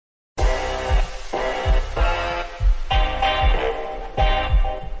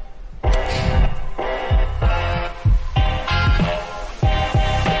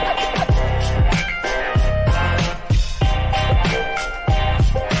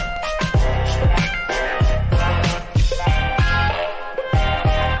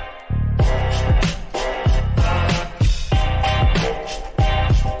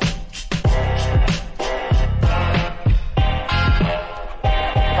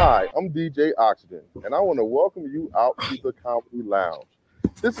Hi, I'm DJ Oxygen, and I want to welcome you out to the Comedy Lounge.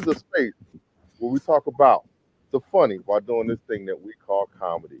 This is a space where we talk about the funny while doing this thing that we call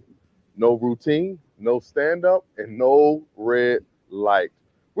comedy. No routine, no stand up, and no red light.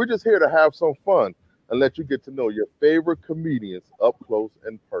 We're just here to have some fun and let you get to know your favorite comedians up close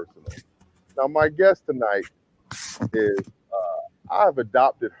and personal. Now, my guest tonight is I've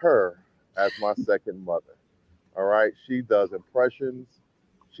adopted her as my second mother. All right. She does impressions.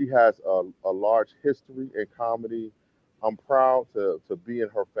 She has a large history in comedy. I'm proud to be in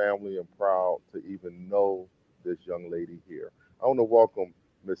her family and proud to even know this young lady here. I want to welcome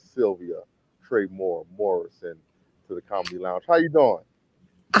Miss Sylvia Traymore Morrison to the Comedy Lounge. How you doing?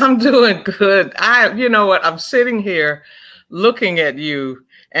 I'm doing good. You know what? I'm sitting here looking at you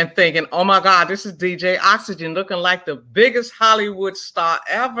and thinking, oh my God, this is DJ Oxygen looking like the biggest Hollywood star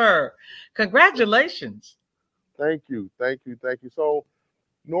ever. Congratulations. Thank you. Thank you. Thank you. So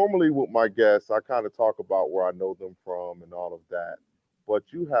normally with my guests, I kind of talk about where I know them from and all of that. But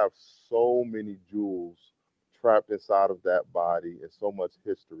you have so many jewels trapped inside of that body and so much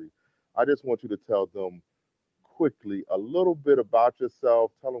history. I just want you to tell them quickly a little bit about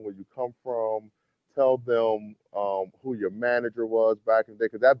yourself. Tell them where you come from. Tell them who your manager was back in the day,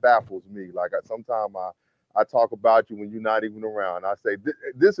 because that baffles me. Like sometimes I talk about you when you're not even around. I say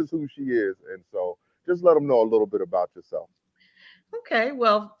this is who she is, and so just let them know a little bit about yourself. Okay,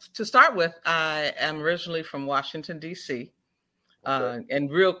 well, to start with, I am originally from Washington, D.C. Okay.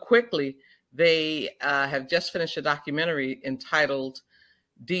 And real quickly, they have just finished a documentary entitled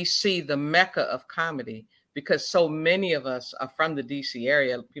DC, the Mecca of Comedy, because so many of us are from the DC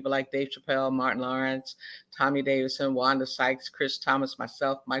area. People like Dave Chappelle, Martin Lawrence, Tommy Davidson, Wanda Sykes, Chris Thomas,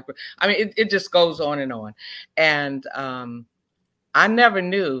 myself, Mike. I mean, it just goes on and on. And I never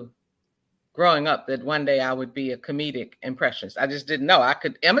knew growing up that one day I would be a comedic impressionist. I just didn't know. I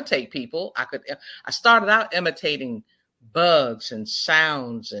could imitate people. I started out imitating bugs and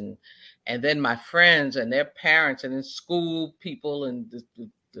sounds and then my friends and their parents and then school people and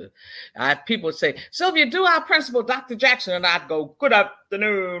I had people would say, Sylvia, do our principal, Dr. Jackson, and I'd go, good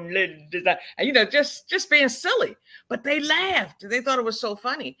afternoon, ladies. And just being silly. But they laughed. They thought it was so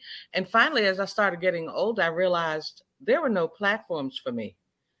funny. And finally, as I started getting older, I realized there were no platforms for me.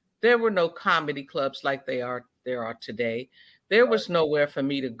 There were no comedy clubs like there are today. There Right. was nowhere for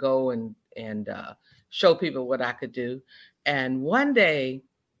me to go and show people what I could do. And one day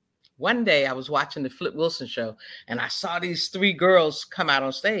I was watching the Flip Wilson show and I saw these three girls come out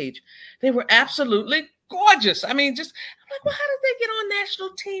on stage. They were absolutely gorgeous. I mean, I'm like, well, how did they get on national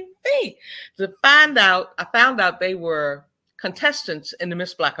TV? I found out they were contestants in the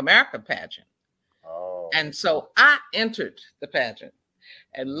Miss Black America pageant. Oh. And so I entered the pageant.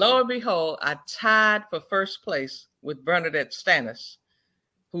 And lo Mhm. and behold, I tied for first place with Bernadette Stannis,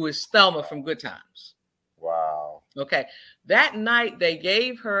 who is Thelma from Good Times. Wow. Okay. That night, they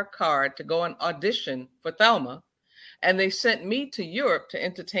gave her a card to go and audition for Thelma, and they sent me to Europe to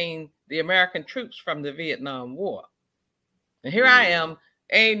entertain the American troops from the Vietnam War. And here I Mm. am,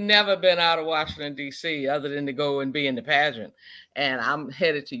 ain't never been out of Washington, D.C., other than to go and be in the pageant. And I'm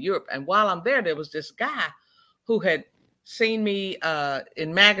headed to Europe. And while I'm there was this guy who had seen me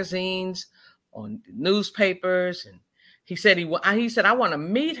in magazines, on newspapers, and he said I want to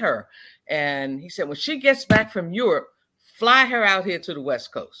meet her, and he said when she gets back from Europe, fly her out here to the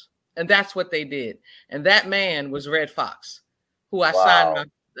West Coast, and that's what they did. And that man was Red Fox, who Wow.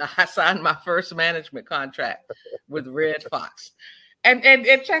 I signed my first management contract with Red Fox. And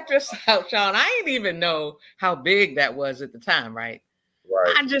check this out, Sean. I didn't even know how big that was at the time, right?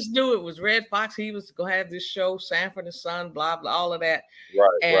 Right. I just knew it was Red Fox. He was going to have this show, Sanford and Son, blah, blah, all of that. Right.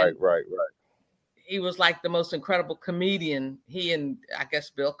 Right. And Right. Right. he was like the most incredible comedian. He and I guess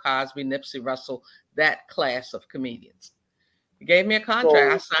Bill Cosby, Nipsey Russell, that class of comedians. He gave me a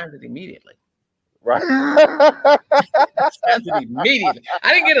contract. I So signed it immediately. right. I signed it immediately.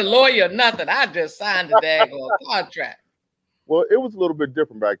 I didn't get a lawyer or nothing. I just signed the daggone contract. Well, it was a little bit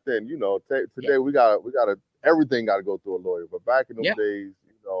different back then. Yeah. Today we got to everything got to go through a lawyer. But back in them Yeah. days,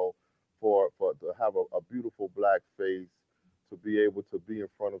 for to have a beautiful black face, to be able to be in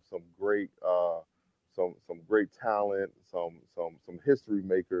front of some great talent, some history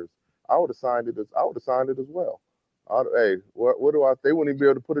makers, I would have signed it as well. Hey, what do I? They wouldn't even be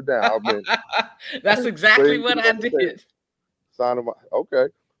able to put it down. I mean, That's but exactly what you I know, they did. sign my okay.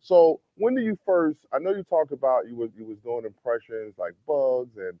 So when do you first? I know you talked about you was doing impressions like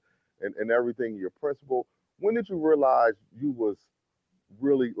bugs and everything. Your principal. When did you realize you was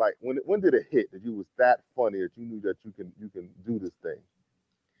really like when did it hit that you was that funny that you knew that you can do this thing?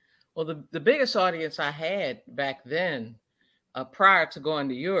 Well, the biggest audience I had back then prior to going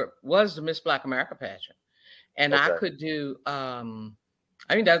to Europe was the Miss Black America pageant. And I Okay. could do, I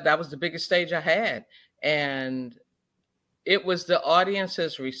mean, that was the biggest stage I had. And it was the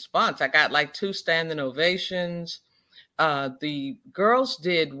audience's response. I got like 2 standing ovations. The girls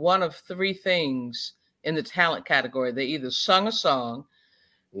did one of 3 things in the talent category. They either sung a song,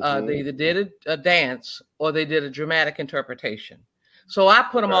 they either did a dance, or they did a dramatic interpretation. So I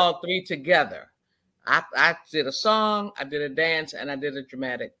put them all 3 together. I did a song, I did a dance, and I did a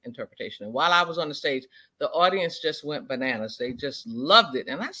dramatic interpretation. And while I was on the stage, the audience just went bananas. They just loved it.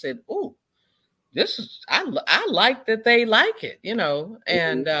 And I said, "Ooh, this is, I like that they like it, you know."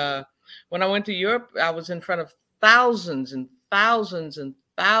 And when I went to Europe, I was in front of thousands and thousands and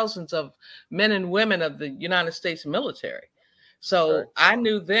thousands of men and women of the United States military. So I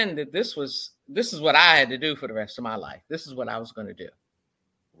knew then that this is what I had to do for the rest of my life. This is what I was going to do.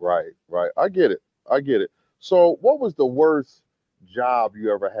 Right, right. I get it. I get it. So, what was the worst job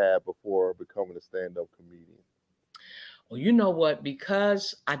you ever had before becoming a stand-up comedian? Well, you know what?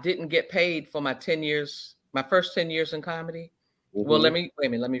 Because I didn't get paid for my 10 years, my first 10 years in comedy. Well, let me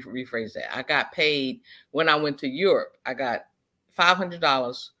rephrase that. I got paid when I went to Europe. I got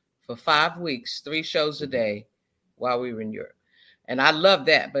 $500 for 5 weeks, 3 shows a day while we were in Europe. And I love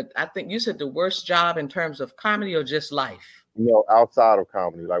that. But I think you said the worst job in terms of comedy or just life? You know, outside of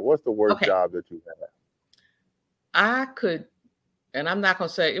comedy, like what's the worst job that you had? I could, and I'm not going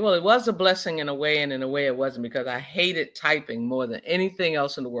to say, well, it was a blessing in a way, and in a way it wasn't, because I hated typing more than anything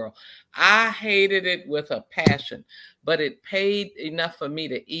else in the world. I hated it with a passion, but it paid enough for me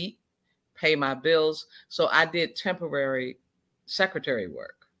to eat, pay my bills. So I did temporary secretary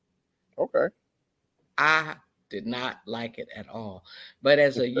work. Okay. I did not like it at all. But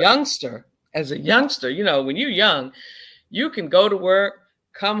as a youngster, you know, when you're young, you can go to work,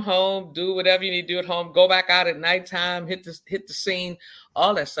 come home, do whatever you need to do at home, go back out at nighttime, hit the scene,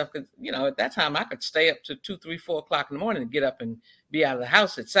 all that stuff. Because, you know, at that time I could stay up to 2, 3, 4 o'clock in the morning and get up and be out of the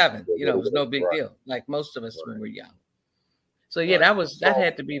house at 7. You know, it was no big deal, like most of us when we were young. So yeah, that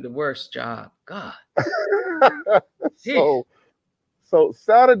had to be the worst job. God. So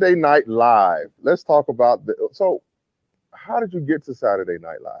Saturday Night Live. Let's talk about so how did you get to Saturday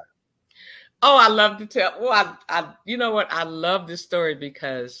Night Live? Oh, I love to tell. Well, I you know what? I love this story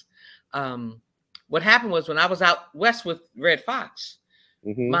because what happened was when I was out west with Red Fox,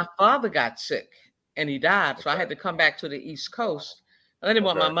 my father got sick and he died. So I had to come back to the East Coast. I didn't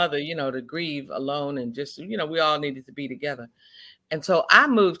want my mother, you know, to grieve alone, and just, you know, we all needed to be together. And so I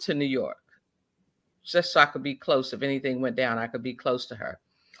moved to New York just so I could be close. If anything went down, I could be close to her.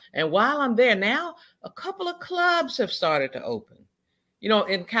 And while I'm there now, a couple of clubs have started to open. You know,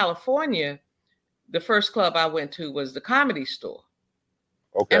 in California, the first club I went to was the Comedy Store.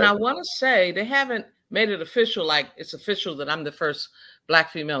 Okay. And I want to say they haven't made it official, like it's official that I'm the first Black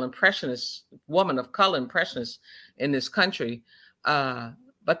female impressionist, woman of color impressionist in this country.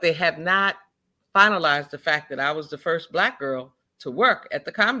 But they have not finalized the fact that I was the first Black girl to work at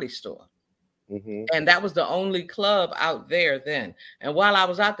the Comedy Store. And that was the only club out there then. And while I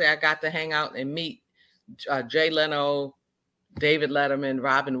was out there, I got to hang out and meet Jay Leno, David Letterman,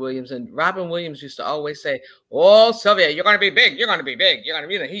 Robin Williams. And Robin Williams used to always say, "Oh, Sylvia, you're going to be big. You're going to be big. You're going to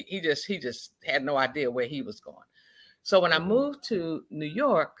be," you know, he just had no idea where he was going. So when I moved to New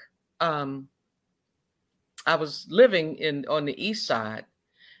York, I was living on the East Side,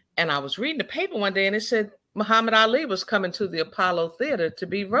 and I was reading the paper one day, and it said Muhammad Ali was coming to the Apollo Theater to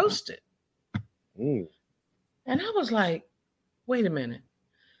be roasted. And I was like, wait a minute.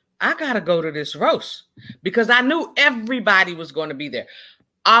 I got to go to this roast, because I knew everybody was going to be there.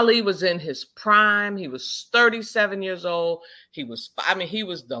 Ali was in his prime. He was 37 years old. He was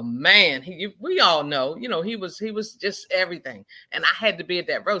the man. We all know, you know, he was just everything. And I had to be at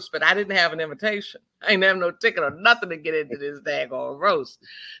that roast, but I didn't have an invitation. I didn't have no ticket or nothing to get into this daggone roast.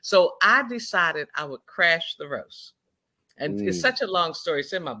 So I decided I would crash the roast. And it's such a long story.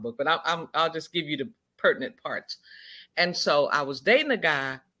 It's in my book, but I'll just give you the pertinent parts. And so I was dating a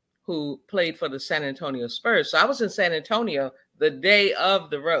guy who played for the San Antonio Spurs. So I was in San Antonio the day of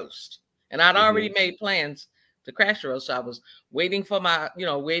the roast, and I'd already made plans to crash the roast. So I was waiting for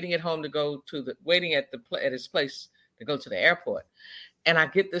waiting at home to go to waiting at his place to go to the airport. And I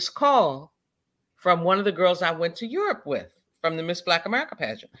get this call from one of the girls I went to Europe with, from the Miss Black America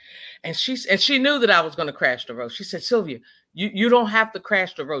pageant. And she knew that I was going to crash the roast. She said, "Sylvia, you don't have to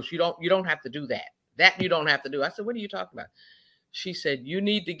crash the roast. You don't have to do that. That you don't have to do." I said, "What are you talking about?" She said, "You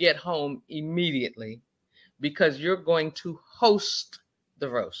need to get home immediately because you're going to host the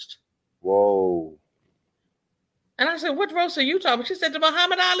roast." Whoa. And I said, "What roast are you talking about?" She said, "The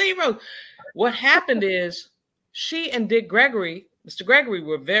Muhammad Ali roast." What happened is she and Dick Gregory, Mr. Gregory,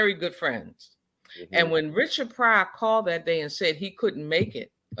 were very good friends. Mm-hmm. And when Richard Pryor called that day and said he couldn't make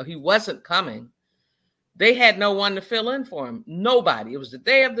it or he wasn't coming, they had no one to fill in for him. Nobody. It was the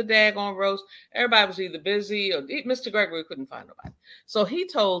day of the daggone roast. Everybody was either busy or Mr. Gregory couldn't find nobody. So he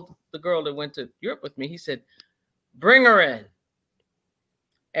told the girl that went to Europe with me, he said, bring her in.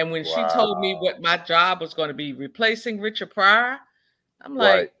 And when she told me what my job was going to be, replacing Richard Pryor, I'm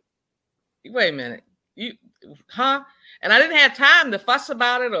like, wait a minute. And I didn't have time to fuss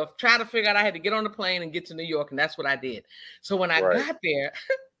about it or try to figure out. I had to get on the plane and get to New York, and that's what I did. So when I got there,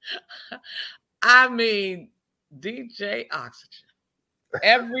 I mean, DJ Oxygen,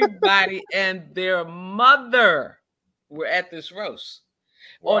 everybody and their mother were at this roast.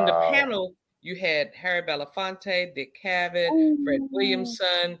 Wow. On the panel, you had Harry Belafonte, Dick Cavett, Fred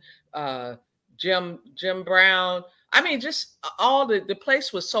Williamson, Jim Brown. I mean, just all the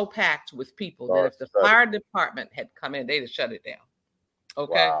place was so packed with people that if the fire department had come in, they'd have shut it down.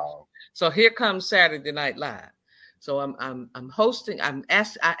 Okay. Wow. So here comes Saturday Night Live. So I'm hosting. I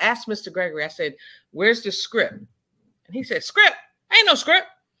asked Mr. Gregory, I said, where's the script? And he said, script? Ain't no script.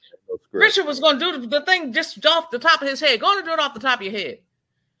 Richard was going to do the thing just off the top of his head. Going to do it off the top of your head.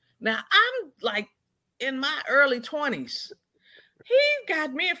 Now, I'm like in my early 20s. He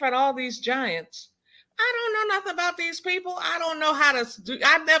got me in front of all these giants. I don't know nothing about these people. I don't know how to do.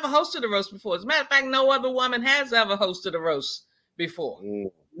 I've never hosted a roast before. As a matter of fact, no other woman has ever hosted a roast before.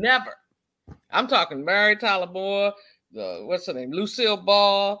 Never. I'm talking Mary Tyler Moore, what's her name? Lucille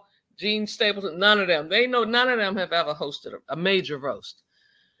Ball, Gene Stapleton. None of them. They know none of them have ever hosted a major roast.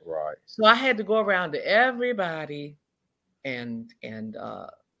 Right. So I had to go around to everybody and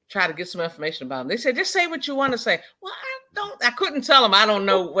try to get some information about them. They said, just say what you want to say. Well, I couldn't tell them I don't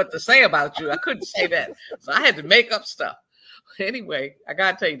know what to say about you. I couldn't say that. So I had to make up stuff. Anyway, I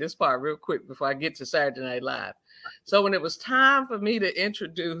got to tell you this part real quick before I get to Saturday Night Live. So when it was time for me to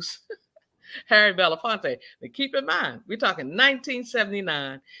introduce Harry Belafonte, and keep in mind, we're talking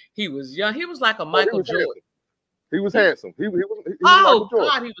 1979. He was young. He was like a Michael Jordan. He was handsome. He was oh,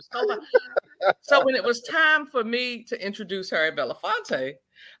 God, he was so fun. So when it was time for me to introduce Harry Belafonte,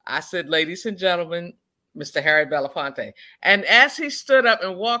 I said, ladies and gentlemen, Mr. Harry Belafonte. And as he stood up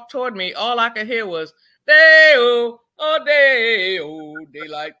and walked toward me, all I could hear was, day-o, oh, day-o,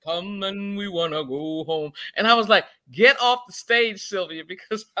 daylight come and we want to go home. And I was like, get off the stage, Sylvia,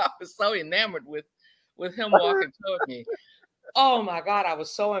 because I was so enamored with him walking toward me. Oh, my God, I was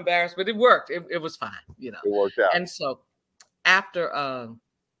so embarrassed, but it worked. It was fine, you know. It worked out. And so after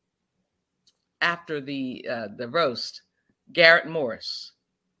the roast, Garrett Morris,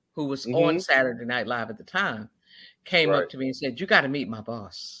 who was on Saturday Night Live at the time, came up to me and said, you got to meet my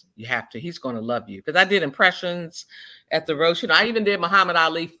boss. You have to. He's going to love you. Because I did impressions at the roast. You know, I even did Muhammad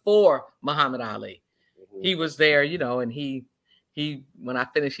Ali for Muhammad Ali. He was there, you know, and he when I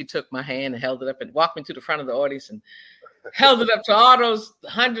finished, he took my hand and held it up and walked me to the front of the audience and held it up to all those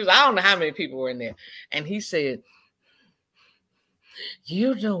hundreds. I don't know how many people were in there. And he said,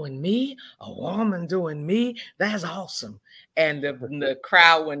 you doing me, a woman doing me, that's awesome. And the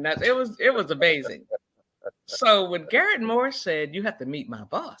crowd went nuts. It was amazing. So when Garrett Morris said, you have to meet my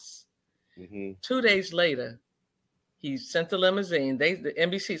boss, 2 days later, he sent a limousine. The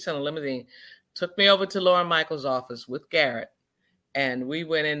NBC sent a limousine, took me over to Lauren Michaels' office with Garrett. And we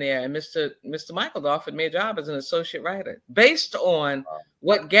went in there, and Mr. Michaels offered me a job as an associate writer based on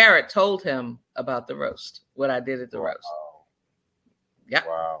what Garrett told him about the roast, what I did at the roast. Yeah.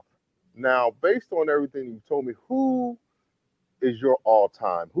 Wow. Now, based on everything you told me, who is your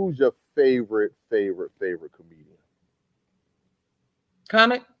all-time? Who's your favorite comedian?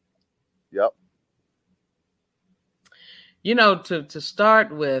 Comic? Yep. You know, to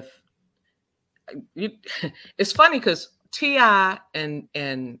start with, it's funny because T.I.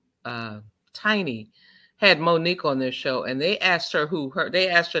 and Tiny had Monique on their show, and they asked her they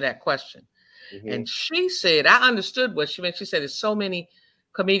asked her that question. And she said, I understood what she meant. She said, there's so many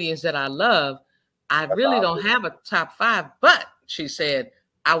comedians that I love. I really don't have a top 5, but she said,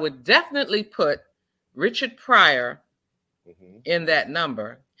 I would definitely put Richard Pryor in that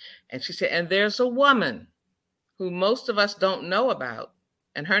number. And she said, and there's a woman who most of us don't know about,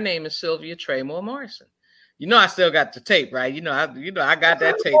 and her name is Sylvia Traymore Morrison. You know, I still got the tape, right? You know, I got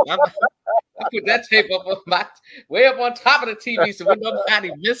that tape. I put that tape up on way up on top of the TV so we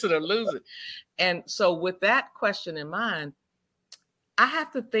nobody miss it or lose it. And so with that question in mind, I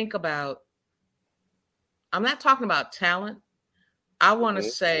have to think about, I'm not talking about talent. I want to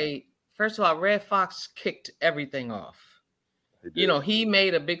say, first of all, Red Fox kicked everything off. You know, he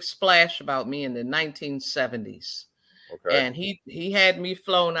made a big splash about me in the 1970s. Okay. And he had me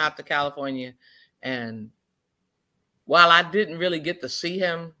flown out to California, and while I didn't really get to see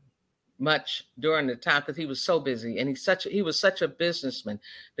him much during the time because he was so busy, and he was such a businessman.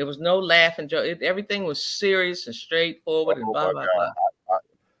 There was no laugh and joke. Everything was serious and straightforward and Oh blah my blah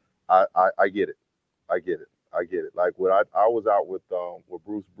blah. God, I get it. I get it. I get it. Like when I was out with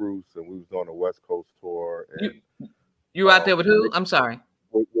Bruce, and we was on a West Coast tour, You and you out there with we who? were I'm sorry,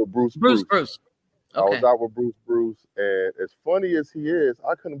 with Bruce. Bruce. Bruce. I was Okay. out with Bruce, and as funny as he is,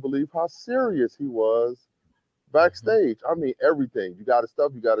 I couldn't believe how serious he was Mhm. backstage. I mean, everything. You got his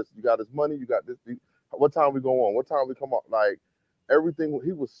stuff. You got his money. You got this. What time we go on? What time we come on? Like everything.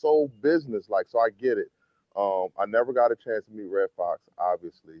 He was so business like. So I get it. I never got a chance to meet Red Fox,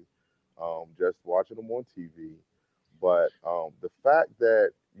 obviously. Just watching him on TV. But the fact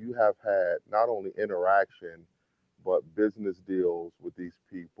that you have had not only interaction but business deals with these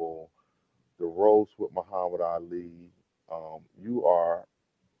people, the roast with Muhammad Ali, you are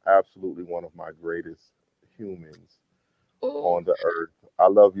absolutely one of my greatest humans Oh, on the earth. I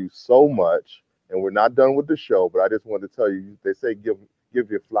love you so much, and we're not done with the show. But I just wanted to tell you, they say give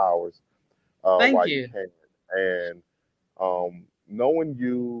your flowers thank while you you. can, and knowing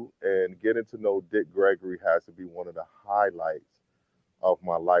you and getting to know Dick Gregory has to be one of the highlights of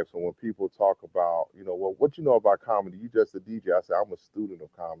my life. So when people talk about, well, what you know about comedy, you just a DJ. I say I'm a student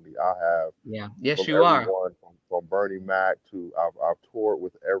of comedy. I have Yeah. Yes, from you are. everyone, from Bernie Mac to I've toured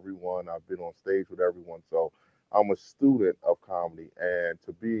with everyone. I've been on stage with everyone. So I'm a student of comedy, and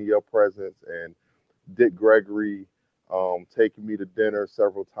to be in your presence and Dick Gregory taking me to dinner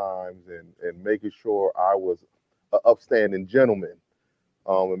several times and making sure I was an upstanding gentleman,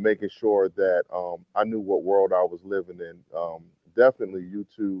 and making sure that I knew what world I was living in. Definitely, you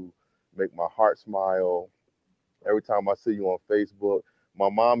two make my heart smile. Every time I see you on Facebook, my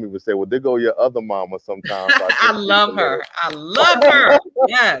mom even say, "Well, there go your other mama." Sometimes, so I I think she's a love her. little. I love her.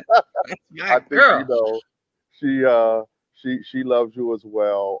 Yes, that's my I think girl. she she loves you as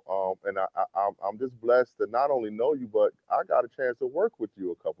well. And I'm just blessed to not only know you, but I got a chance to work with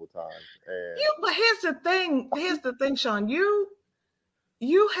you a couple times. And But here's the thing. Here's the thing, Sean.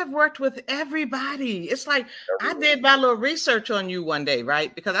 You have worked with everybody. It's like I everyone, did my little research on you one day,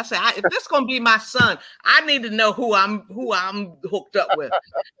 right? Because I said, if this gonna be my son, I need to know who I'm hooked up with.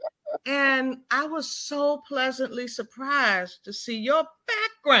 And I was so pleasantly surprised to see your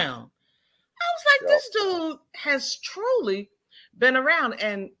background. I was like, yep. this dude has truly been around.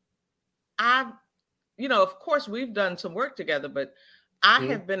 And I've, of course, we've done some work together, but I Hmm.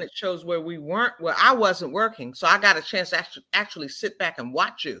 have been at shows where I wasn't working. So I got a chance to actually sit back and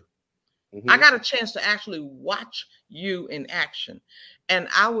watch you. I Hmm. got a chance to actually watch you in action. And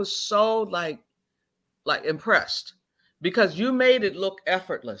I was so like impressed because you made it look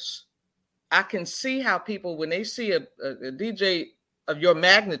effortless. I can see how people, when they see a DJ of your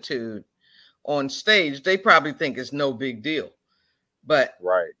magnitude on stage, they probably think it's no big deal. But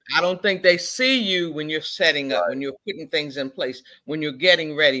Right, I don't think they see you when you're setting up, right. when you're putting things in place, when you're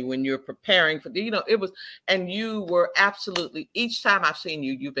getting ready, when you're preparing for it was, and you were absolutely, each time I've seen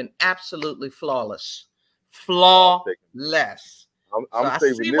you, you've been absolutely flawless, Well, I'll take flawless. So I'm I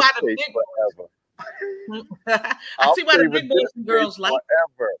saving see this why the tape big forever. boys, I I'm see why the saving big this boys and tape girls like.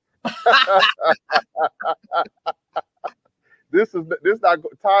 forever. This not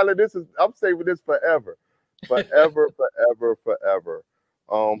Tyler. This is I'm saving this forever, forever, forever, forever.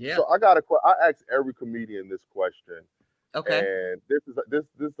 Yeah. So I got I ask every comedian this question, Okay. and this is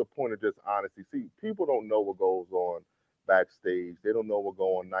the point of just honesty. See, people don't know what goes on backstage. They don't know what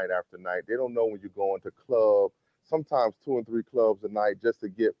goes on night after night. They don't know when you go into club, sometimes two and three clubs a night just to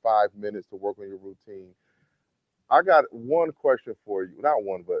get 5 minutes to work on your routine. I got one question for you. Not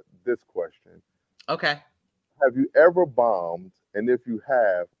one, but this question. Okay. Have you ever bombed? And if you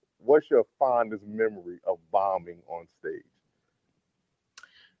have, what's your fondest memory of bombing on stage?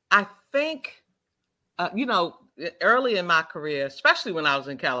 I think early in my career, especially when I was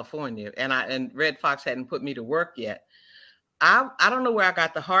in California, and Red Fox hadn't put me to work yet. I don't know where I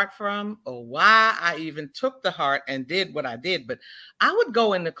got the heart from or why I even took the heart and did what I did, but I would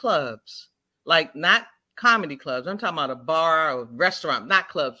go into clubs, like not comedy clubs. I'm talking about a bar or restaurant, not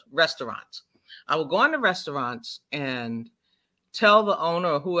clubs, restaurants. I would go into restaurants and tell the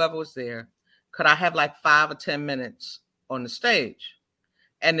owner or whoever was there, could I have like 5 or 10 minutes on the stage?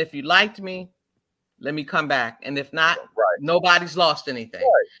 And if you liked me, let me come back. And if not, Right, nobody's lost anything.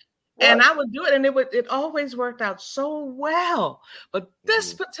 right, And right. I would do it, and it always worked out so well. But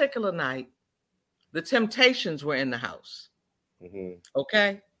this Hmm. particular night, the Temptations were in the house. Hmm.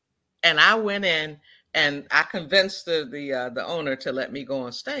 Okay. And I went in and I convinced the owner to let me go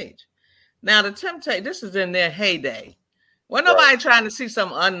on stage. Now the Temptation, this is in their heyday. Well, nobody trying to see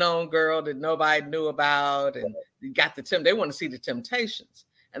some unknown girl that nobody knew about, and you got they want to see the Temptations,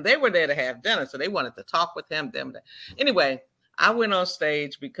 and they were there to have dinner, so they wanted to talk with him. Anyway, I went on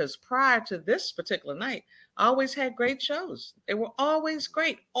stage because prior to this particular night, I always had great shows. They were always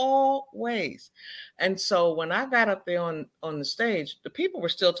great, always. And so when I got up there on the stage, the people were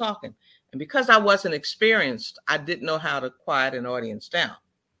still talking, and because I wasn't experienced, I didn't know how to quiet an audience down.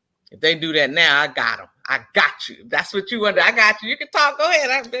 If they do that now, I got them. I got you. If that's what you want. I got you. You can talk. Go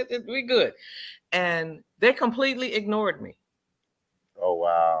ahead. We good. And they completely ignored me. Oh,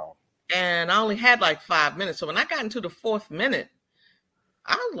 wow. And I only had like 5 minutes. So when I got into the 4th minute,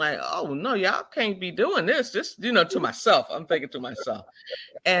 I was like, oh, no, y'all can't be doing this. This, to myself. I'm thinking to myself.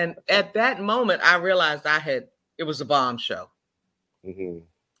 And at that moment, I realized it was a bomb show. Mm-hmm.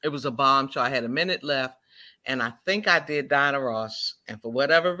 It was a bomb show. I had a minute left. And I think I did Diana Ross. And for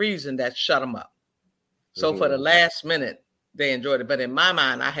whatever reason, that shut them up. So for the last minute, they enjoyed it. But in my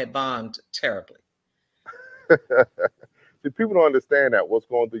mind, I had bombed terribly. See, people don't understand that. What's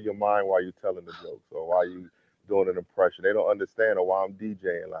going through your mind while you're telling the jokes or while you doing an impression. They don't understand, or while I'm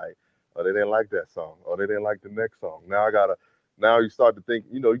DJing, like, oh, they didn't like that song. Or they didn't like the next song. Now you start to think,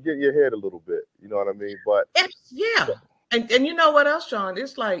 you get in your head a little bit. You know what I mean? But yeah. And you know what else, Sean?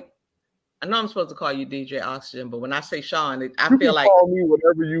 It's like, I know I'm supposed to call you DJ Oxygen, but when I say Sean, I feel like call me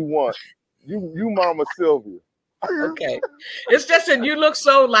whatever you want. You Mama Sylvia. Okay. It's just that you look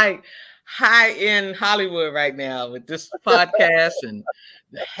so like high in Hollywood right now with this podcast and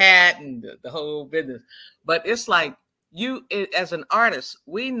the hat and the whole business. But it's like as an artist,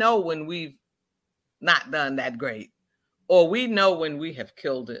 we know when we've not done that great, or we know when we have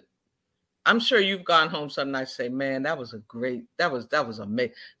killed it. I'm sure you've gone home some nights and say, man, that was amazing.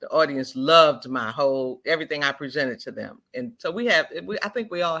 The audience loved everything I presented to them. And so I think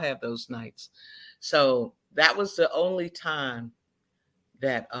we all have those nights. So that was the only time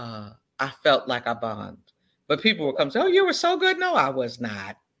that I felt like I bombed. But people would come and say, oh, you were so good. No, I was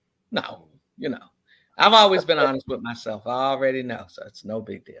not. No, I've always been honest with myself. I already know. So it's no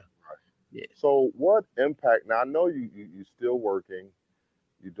big deal. Right. Yeah. So what impact, now I know you're still working.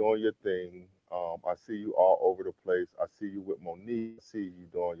 You're doing your thing. I see you all over the place. I see you with Monique. I see you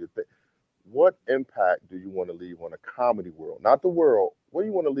doing your thing. What impact do you want to leave on the comedy world? Not the world. What do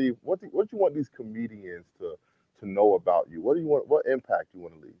you want to leave? What do you want these comedians to know about you? What impact do you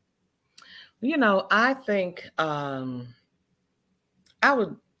want to leave? I think I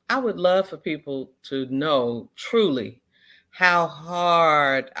would love for people to know truly how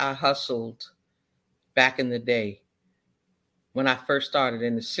hard I hustled back in the day. When I first started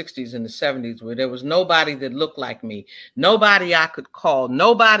in the 60s and the 70s, where there was nobody that looked like me, nobody I could call,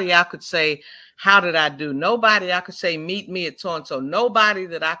 nobody I could say, how did I do? Nobody I could say, meet me at so-and-so. Nobody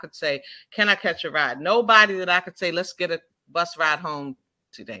that I could say, can I catch a ride? Nobody that I could say, let's get a bus ride home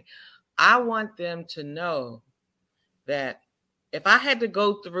today. I want them to know that if I had to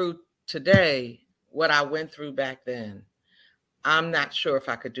go through today what I went through back then, I'm not sure if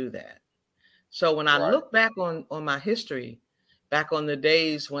I could do that. So when I look back on my history, back on the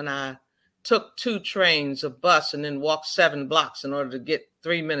days when I took 2 trains, a bus, and then walked 7 blocks in order to get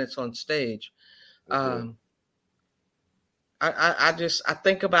 3 minutes on stage. I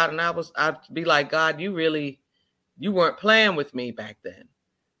think about it, and I'd be like, God, you weren't playing with me back then,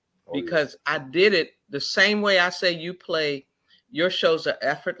 because I did it the same way I say you play. Your shows are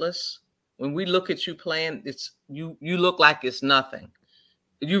effortless. When we look at you playing, it's you look like it's nothing.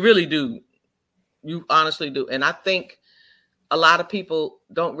 You really do. You honestly do. And I think a lot of people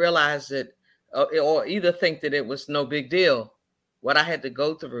don't realize that, or either think that it was no big deal. What I had to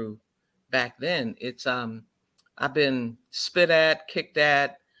go through back then, it's I've been spit at, kicked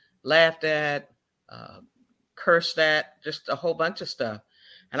at, laughed at, cursed at, just a whole bunch of stuff.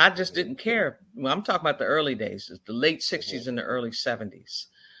 And I just didn't care. Well, I'm talking about the early days, the late 60s and the early 70s,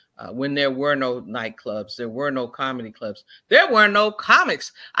 when there were no nightclubs, there were no comedy clubs, there were no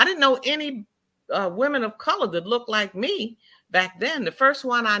comics. I didn't know any women of color that looked like me back then. The first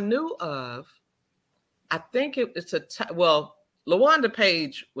one I knew of, I think LaWanda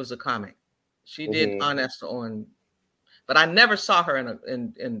Page was a comic. She did Honest on, but I never saw her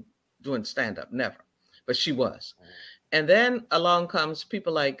in doing stand-up, never. But she was. And then along comes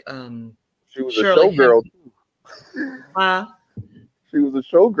people like she was Shirley a showgirl too. She was a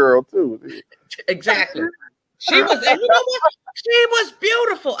showgirl too. Exactly. She was, and you know what? She was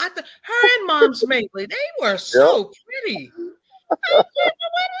beautiful. Her and Mom's Mabley, they were so pretty. What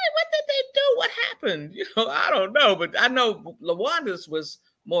did they do? What happened? I don't know, but I know LaWanda's was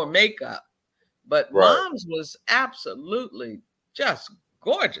more makeup, but Mom's was absolutely just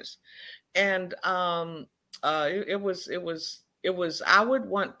gorgeous. And It was. I would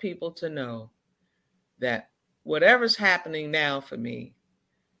want people to know that whatever's happening now for me,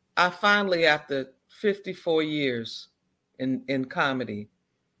 I finally, after 54 years in comedy,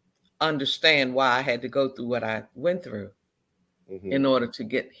 understand why I had to go through what I went through in order to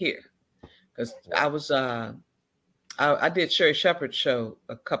get here. Because I was I did Sherry Shepherd's show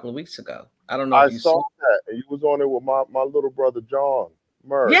a couple of weeks ago. I don't know I if you saw saw. that, and you was on there with my little brother John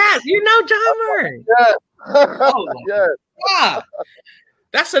Murray. Yes, you know John Murray. Yes, Oh yes, my God.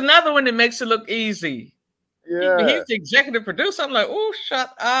 That's another one that makes it look easy. yeah. He's the executive producer. I'm like, oh,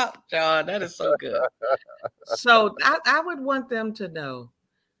 shut up, John. That is so good. So I would want them to know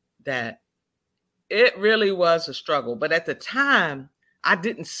that it really was a struggle. But at the time, I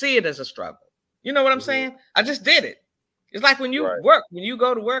didn't see it as a struggle. You know what I'm saying? I just did it. It's like when you Right. work, when you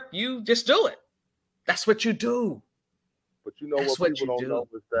go to work, you just do it. That's what you do. But you know That's what what people you don't know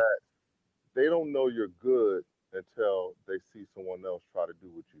do. is that they don't know you're good until they see someone else try to do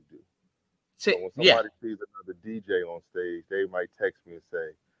what you do. So when Yeah. somebody sees another DJ on stage, they might text me and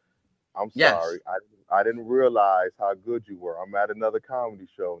say, "I'm Yes. sorry, I didn't realize how good you were. I'm at another comedy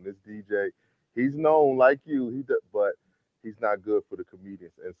show, and this DJ, he's known like you, but he's not good for the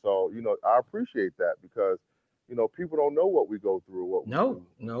comedians." And so, I appreciate that because, people don't know what we go through, what we No. do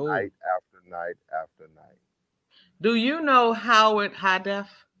No. night after night after night. Do you know Howard High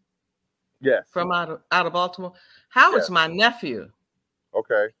Def Yes, from out of Baltimore? Howard's yes, my nephew.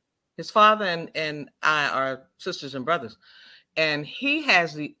 okay. His father and I are sisters and brothers, and he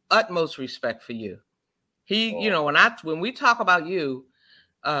has the utmost respect for you. Oh, When we talk about you,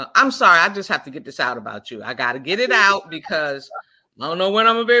 I'm sorry, I just have to get this out about you. I got to get it out because I don't know when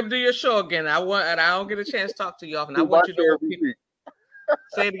I'm gonna be able to do your show again. And I don't get a chance to talk to you often. I do my want you to know show what every people week.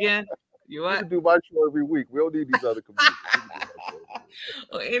 say it again. You You what? can do my show every week. We don't need these other comedians. You can do my show every week.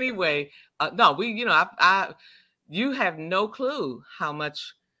 Well, anyway, no, you have no clue how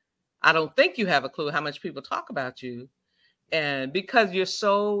much. I don't think you have a clue how much people talk about you, and because you're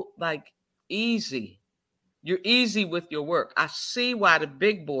so like easy. You're easy with your work. I see why the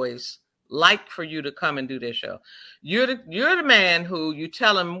big boys like for you to come and do their show. You're the man who you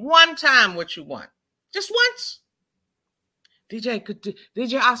tell them one time what you want, just once. DJ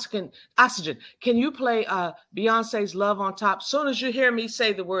Oxygen, can you play Beyonce's "Love on Top"? Soon as you hear me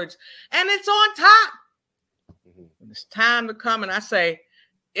say the words, and it's on top. When it's time to come, and I say,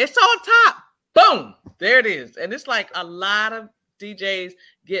 it's on top. Boom, there it is. And it's like a lot of DJs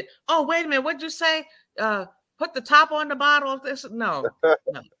get. Oh, wait a minute, what'd you say? Put the top on the bottle of this. No.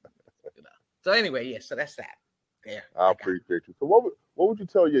 So anyway, yeah. So that's that. There. I appreciate you. So what would you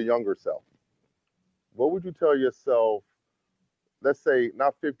tell your younger self? What would you tell yourself? Let's say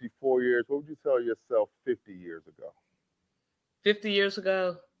not 54 years. What would you tell yourself 50 years ago? 50 years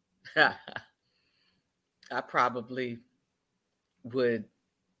ago, I probably would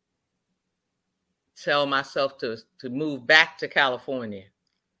tell myself to move back to California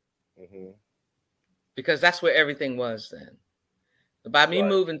because that's where everything was then. By me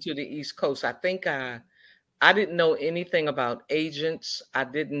moving to the East Coast, I think I didn't know anything about agents. I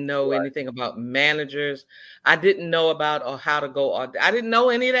didn't know anything about managers. I didn't know about or how to go. I didn't know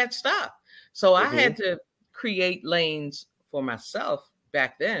any of that stuff. So I had to create lanes for myself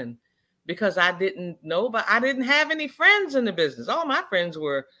back then because I didn't know, but I didn't have any friends in the business. All my friends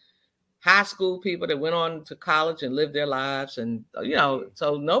were high school people that went on to college and lived their lives. And,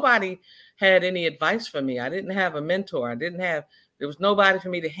 so nobody had any advice for me. I didn't have a mentor. There was nobody for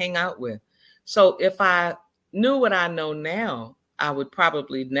me to hang out with. So if I knew what I know now, I would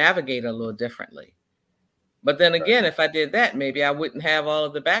probably navigate a little differently. But then again, if I did that, maybe I wouldn't have all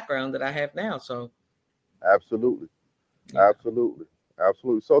of the background that I have now. So Absolutely. yeah. Absolutely.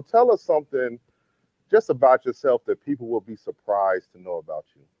 Absolutely. So tell us something just about yourself that people will be surprised to know about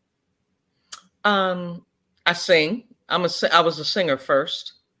you. I sing. I was a singer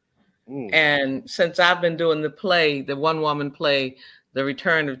first. And since I've been doing the one woman play, The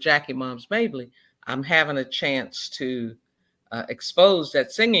Return of Jackie Moms Mabley, I'm having a chance to expose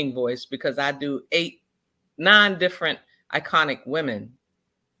that singing voice because I do 9 different iconic women.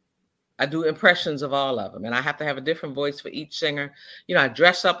 I do impressions of all of them, and I have to have a different voice for each singer. I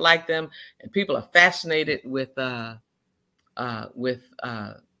dress up like them, and people are fascinated with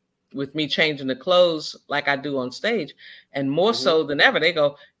me changing the clothes like I do on stage. And more so than ever, they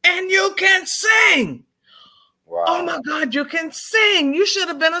go, and you can sing. Wow. Oh my God, you can sing. You should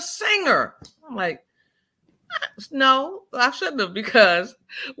have been a singer. I'm like, no, I shouldn't have, because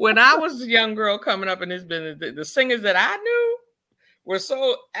when I was a young girl coming up in this business, the singers that I knew were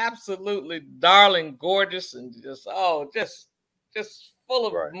so absolutely darling, gorgeous, and just full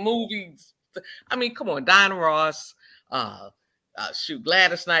of movies I mean, come on, Diana Ross, shoot,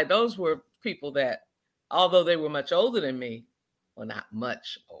 Gladys Knight. Those were people that, although they were much older than me, well, not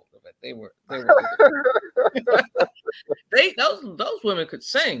much older, but they were older. those women could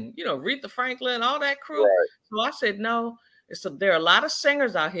sing, Aretha Franklin, all that crew. Right. So I said, no, there are a lot of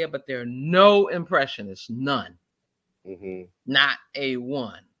singers out here, but there are no impressionists, none, not a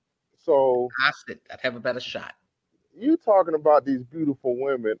one. So I said I'd have a better shot. You talking about these beautiful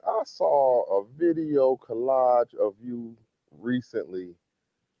women? I saw a video collage of you recently,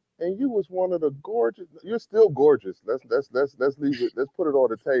 and you was one of the gorgeous. You're still gorgeous. Let's leave it. Let's put it on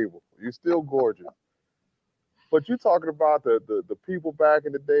the table. You're still gorgeous. But you talking about the people back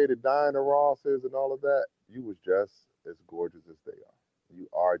in the day, the Diana Rosses and all of that. You was just as gorgeous as they are. You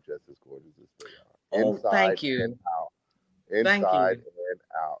are just as gorgeous as they are. Oh, Inside thank you. and out. Thank you. Inside and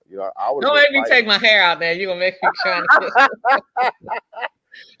out. I would. Don't make me take my hair out there. You're gonna make me try to.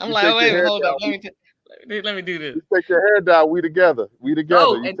 I'm You like, oh, wait, hold down. up. Let me do this. You take your hair down. We together. We together.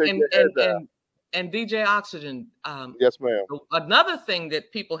 Oh, you take your hair down. And DJ Oxygen. Yes, ma'am. Another thing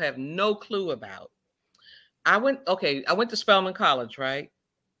that people have no clue about. I went to Spelman College, right?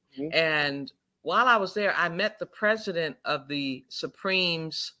 Mm-hmm. And while I was there, I met the president of the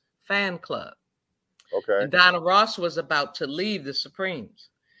Supremes fan club. Okay. And Diana Ross was about to leave the Supremes.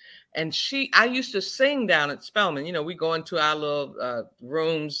 And I used to sing down at Spelman. We go into our little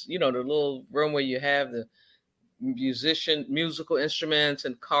rooms, the little room where you have the musical instruments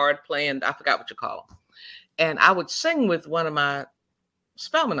and card playing. I forgot what you call them. And I would sing with one of my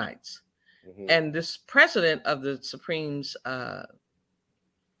Spelmanites. Mm-hmm. And this president of the Supremes fan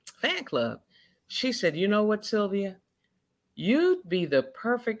club, she said, you know what, Sylvia? You'd be the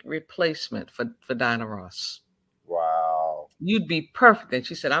perfect replacement for Diana Ross. Wow. You'd be perfect. And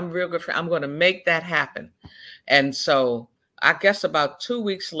she said, I'm real good. I'm going to make that happen. And so I guess about 2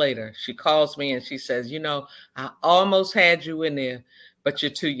 weeks later, she calls me and she says, I almost had you in there, but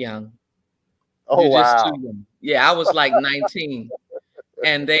you're too young. Oh, you're wow. Just too young. Yeah, I was like 19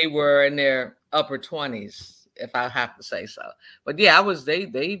 and they were in their upper 20s, if I have to say so. But yeah,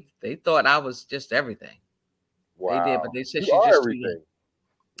 they thought I was just everything. Wow. They did, but they said you she's are just everything.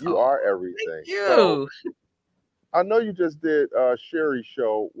 too young. You are everything. Thank you. So, I know you just did Sherry's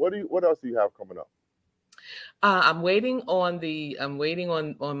show. What else do you have coming up? I'm waiting on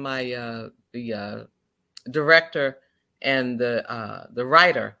my the director and the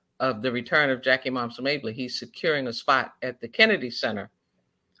writer of The Return of Jackie Momsen Mabley. He's securing a spot at the Kennedy Center,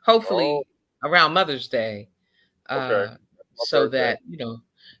 hopefully around Mother's Day, so that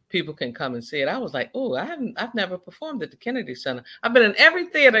people can come and see it. I was like, oh, I've never performed at the Kennedy Center. I've been in every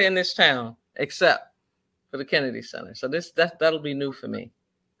theater in this town except for the Kennedy Center. So that'll be new for me.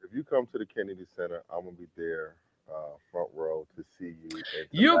 If you come to the Kennedy Center, I'm gonna be there, front row to see you.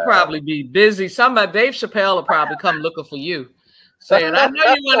 You'll probably be busy. Dave Chappelle will probably come looking for you, saying, "I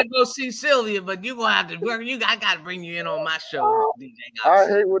know you want to go see Sylvia, but you're gonna have to work. I got to bring you in on my show." DJ I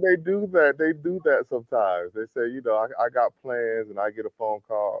hate when they do that. They do that sometimes. They say, I got plans, and I get a phone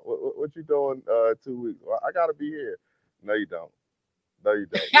call. What you doing 2 weeks? Well, I got to be here. No, you don't. No, you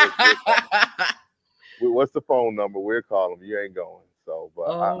don't. What's the phone number? We'll call them. You ain't going. So, but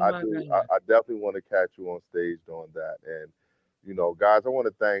I definitely want to catch you on stage doing that. And, guys, I want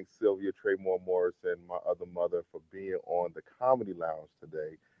to thank Sylvia Traymore Morrison, my other mother, for being on the Comedy Lounge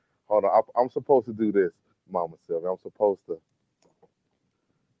today. Hold on. I'm supposed to do this, Mama Sylvia. I'm supposed to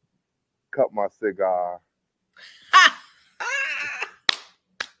cut my cigar.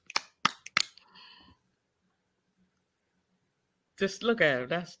 Just look at her.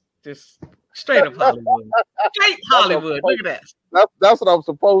 That's just straight up Hollywood. Straight Hollywood. Look at that. That's what I'm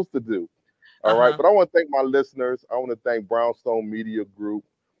supposed to do. All right. But I want to thank my listeners. I want to thank Brownstone Media Group.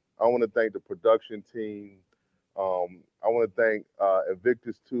 I want to thank the production team. I want to thank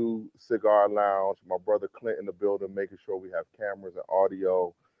Invictus 2 Cigar Lounge, my brother Clint in the building, making sure we have cameras and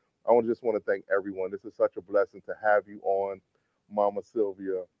audio. I just want to thank everyone. This is such a blessing to have you on, Mama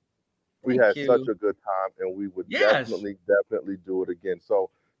Sylvia. We had such a good time, and we would definitely do it again. So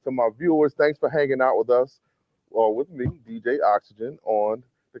to my viewers, thanks for hanging out with us, or with me, DJ Oxygen, on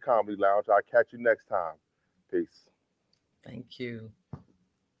the Comedy Lounge. I'll catch you next time. Peace. Thank you.